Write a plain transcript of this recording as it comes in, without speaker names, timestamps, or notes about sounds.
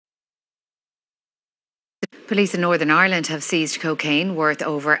Police in Northern Ireland have seized cocaine worth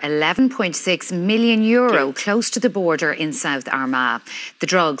over €11.6 million close to the border in South Armagh. The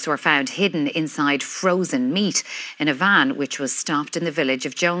drugs were found hidden inside frozen meat in a van which was stopped in the village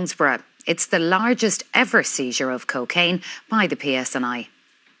of Jonesborough. It's the largest ever seizure of cocaine by the PSNI.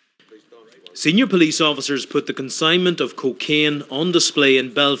 Senior police officers put the consignment of cocaine on display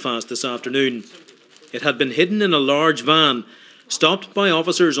in Belfast this afternoon. It had been hidden in a large van, stopped by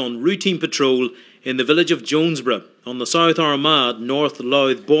officers on routine patrol in the village of Jonesborough on the South Armagh North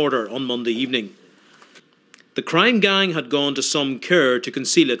Louth border on Monday evening. The crime gang had gone to some care to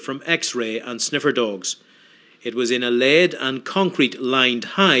conceal it from X-ray and sniffer dogs. It was in a lead and concrete lined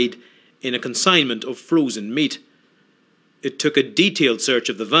hide in a consignment of frozen meat. It took a detailed search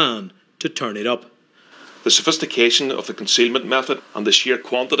of the van to turn it up. The sophistication of the concealment method and the sheer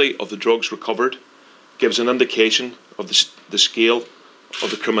quantity of the drugs recovered gives an indication of the scale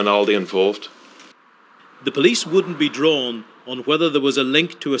of the criminality involved. The police wouldn't be drawn on whether there was a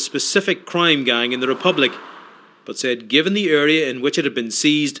link to a specific crime gang in the Republic, but said given the area in which it had been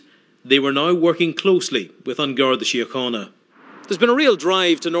seized, they were now working closely with An Garda Síochána. There's been a real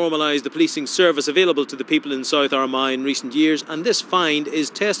drive to normalise the policing service available to the people in South Armagh in recent years, and this find is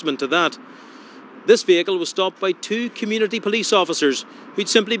testament to that. This vehicle was stopped by two community police officers who'd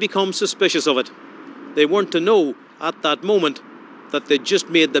simply become suspicious of it. They weren't to know at that moment that they'd just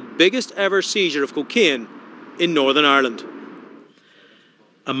made the biggest ever seizure of cocaine in Northern Ireland.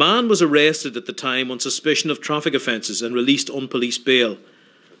 A man was arrested at the time on suspicion of traffic offences and released on police bail.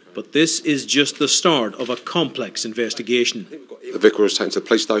 But this is just the start of a complex investigation. The vehicle was taken to the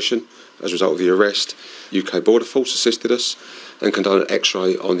police station as a result of the arrest. UK Border Force assisted us and conducted an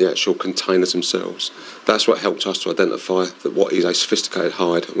X-ray on the actual containers themselves. That's what helped us to identify that what is a sophisticated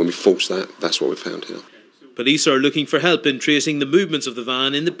hide. And when we forced that, that's what we found here. Police are looking for help in tracing the movements of the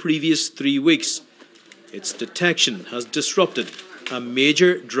van in the previous 3 weeks. Its detection has disrupted a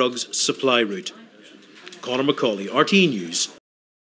major drugs supply route. Conor McCauley, RTE News.